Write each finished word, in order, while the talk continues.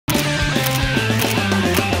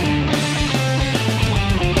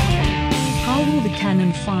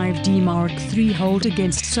Canon 5D Mark III hold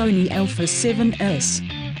against Sony a7s.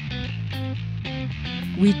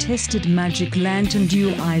 We tested Magic Lantern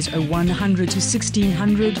Dual ISO 100 to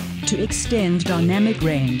 1600 to extend dynamic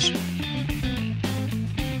range.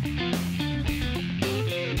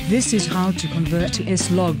 This is how to convert to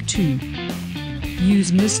S-Log2.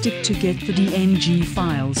 Use Mystic to get the DNG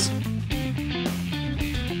files.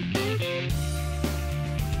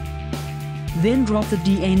 Then drop the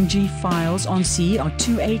DNG files on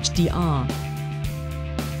CR2 HDR.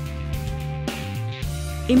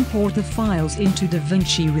 Import the files into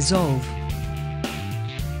Davinci Resolve.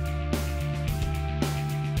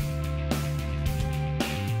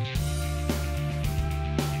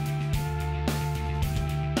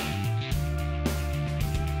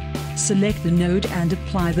 Select the node and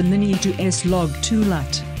apply the linear to S-Log2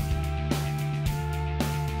 LUT.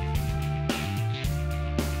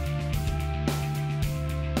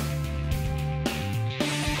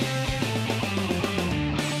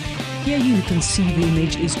 Here you can see the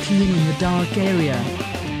image is clean in the dark area.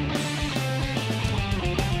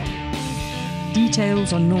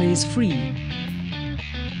 Details are noise-free.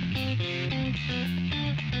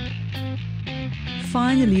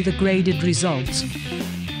 Finally, the graded results.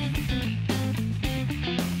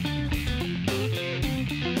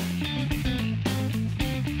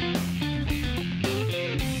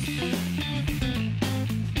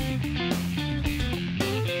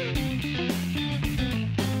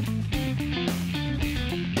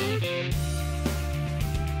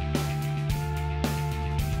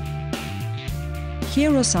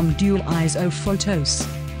 Here are some dual ISO photos.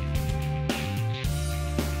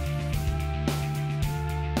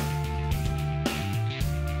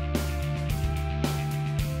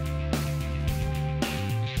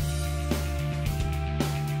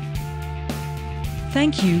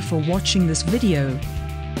 Thank you for watching this video.